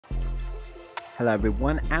Hello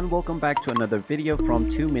everyone and welcome back to another video from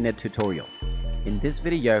 2-Minute Tutorial. In this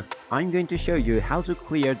video, I'm going to show you how to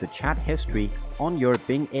clear the chat history on your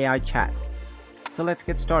Bing AI chat. So let's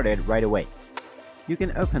get started right away. You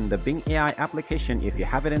can open the Bing AI application if you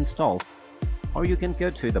have it installed, or you can go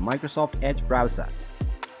to the Microsoft Edge browser.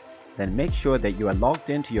 Then make sure that you are logged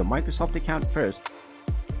into your Microsoft account first,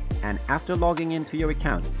 and after logging into your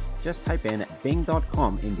account, just type in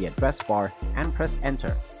bing.com in the address bar and press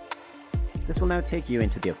enter. This will now take you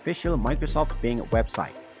into the official Microsoft Bing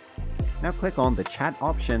website. Now click on the chat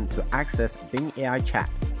option to access Bing AI chat.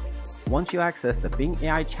 Once you access the Bing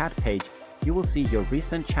AI chat page, you will see your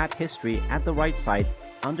recent chat history at the right side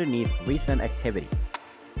underneath recent activity.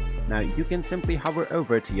 Now you can simply hover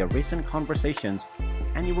over to your recent conversations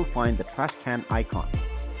and you will find the trash can icon.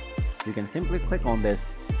 You can simply click on this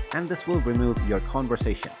and this will remove your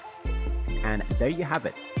conversation. And there you have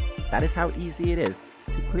it. That is how easy it is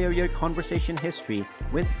to clear your conversation history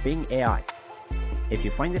with Bing AI. If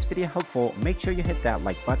you find this video helpful, make sure you hit that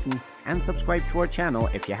like button and subscribe to our channel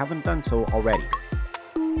if you haven't done so already.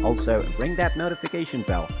 Also, ring that notification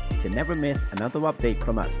bell to never miss another update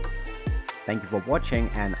from us. Thank you for watching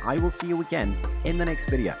and I will see you again in the next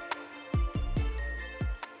video.